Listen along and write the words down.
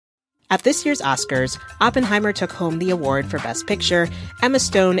At this year's Oscars, Oppenheimer took home the award for Best Picture, Emma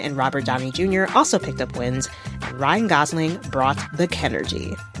Stone and Robert Downey Jr. also picked up wins, and Ryan Gosling brought the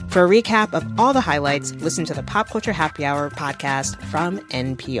Kenergy. For a recap of all the highlights, listen to the Pop Culture Happy Hour podcast from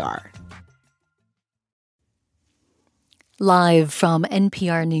NPR. Live from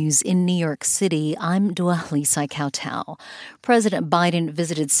NPR News in New York City, I'm Duali Saikautau. President Biden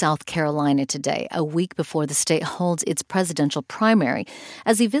visited South Carolina today, a week before the state holds its presidential primary.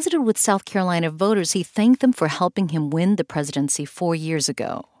 As he visited with South Carolina voters, he thanked them for helping him win the presidency 4 years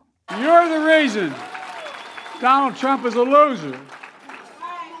ago. You're the reason Donald Trump is a loser.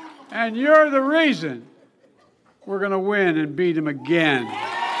 And you're the reason we're going to win and beat him again.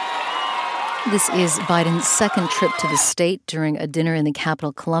 This is Biden's second trip to the state. During a dinner in the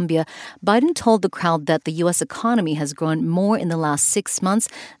capital, Columbia, Biden told the crowd that the U.S. economy has grown more in the last 6 months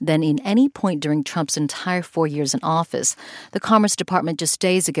than in any point during Trump's entire 4 years in office. The Commerce Department just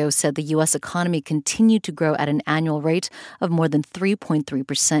days ago said the U.S. economy continued to grow at an annual rate of more than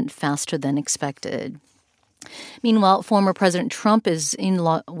 3.3% faster than expected. Meanwhile, former President Trump was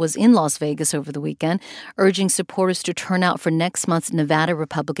in Las Vegas over the weekend, urging supporters to turn out for next month's Nevada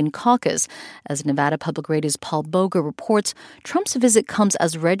Republican caucus. As Nevada Public Radio's Paul Boger reports, Trump's visit comes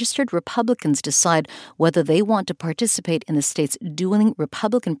as registered Republicans decide whether they want to participate in the state's dueling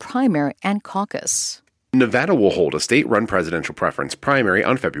Republican primary and caucus. Nevada will hold a state-run presidential preference primary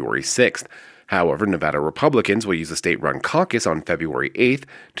on February 6th. However, Nevada Republicans will use a state-run caucus on February 8th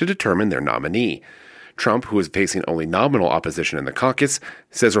to determine their nominee. Trump, who is facing only nominal opposition in the caucus,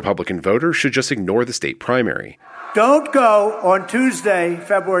 says Republican voters should just ignore the state primary. Don't go on Tuesday,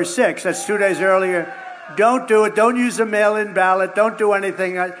 February 6th. That's 2 days earlier. Don't do it. Don't use a mail-in ballot. Don't do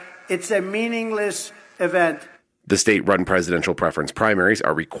anything. It's a meaningless event. The state-run presidential preference primaries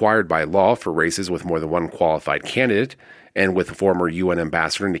are required by law for races with more than one qualified candidate. And with former UN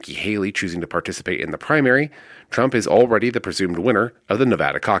Ambassador Nikki Haley choosing to participate in the primary, Trump is already the presumed winner of the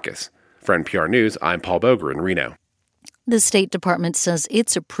Nevada caucus. For NPR News, I'm Paul Boger in Reno. The State Department says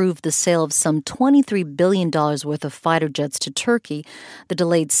it's approved the sale of some $23 billion worth of fighter jets to Turkey. The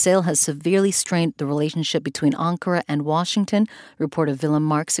delayed sale has severely strained the relationship between Ankara and Washington, reporter Willem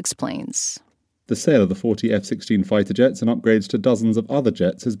Marks explains. The sale of the 40 F-16 fighter jets and upgrades to dozens of other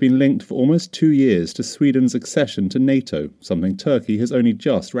jets has been linked for almost 2 years to Sweden's accession to NATO, something Turkey has only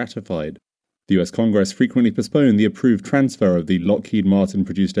just ratified. The US Congress frequently postponed the approved transfer of the Lockheed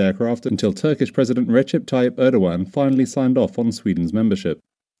Martin-produced aircraft until Turkish President Recep Tayyip Erdogan finally signed off on Sweden's membership.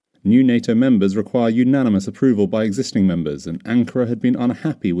 New NATO members require unanimous approval by existing members, and Ankara had been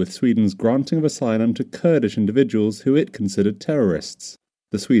unhappy with Sweden's granting of asylum to Kurdish individuals who it considered terrorists.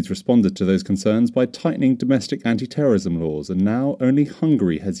 The Swedes responded to those concerns by tightening domestic anti-terrorism laws, and now only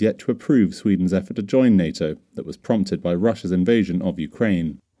Hungary has yet to approve Sweden's effort to join NATO, that was prompted by Russia's invasion of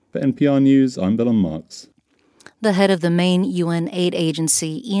Ukraine. For NPR News, I'm Willem Marks. The head of the main UN aid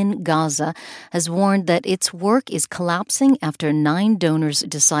agency in Gaza has warned that its work is collapsing after 9 donors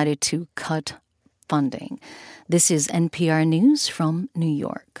decided to cut funding. This is NPR News from New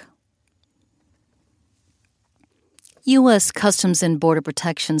York. U.S. Customs and Border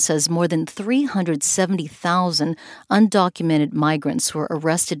Protection says more than 370,000 undocumented migrants were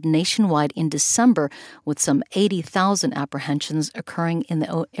arrested nationwide in December, with some 80,000 apprehensions occurring in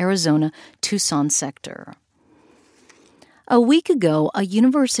the Arizona Tucson sector. A week ago, a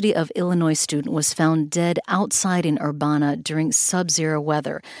University of Illinois student was found dead outside in Urbana during sub-zero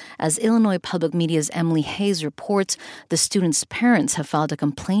weather. As Illinois Public Media's Emily Hayes reports, the student's parents have filed a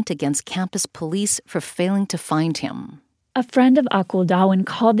complaint against campus police for failing to find him. A friend of Akul Dawin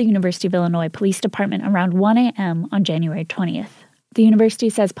called the University of Illinois Police Department around 1 a.m. on January 20th. The university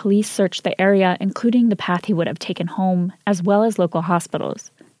says police searched the area, including the path he would have taken home, as well as local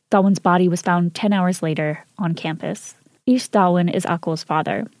hospitals. Dawin's body was found 10 hours later on campus. Ish Dawin is Akul's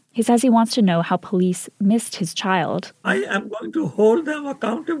father. He says he wants to know how police missed his child. I am going to hold them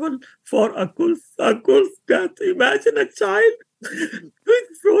accountable for Akul's death. Imagine a child being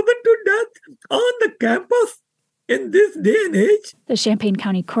frozen to death on the campus in this day and age. The Champaign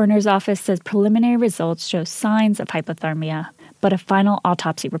County Coroner's Office says preliminary results show signs of hypothermia, but a final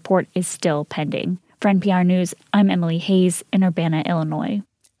autopsy report is still pending. For NPR News, I'm Emily Hayes in Urbana, Illinois.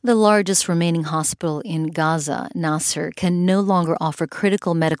 The largest remaining hospital in Gaza, Nasser, can no longer offer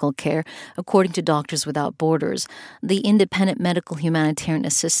critical medical care, according to Doctors Without Borders. The Independent Medical Humanitarian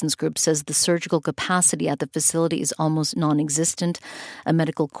Assistance Group says the surgical capacity at the facility is almost non-existent. A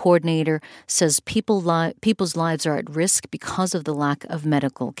medical coordinator says people's lives are at risk because of the lack of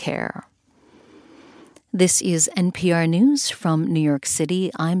medical care. This is NPR News from New York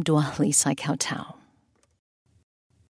City. I'm Duali Saikautau.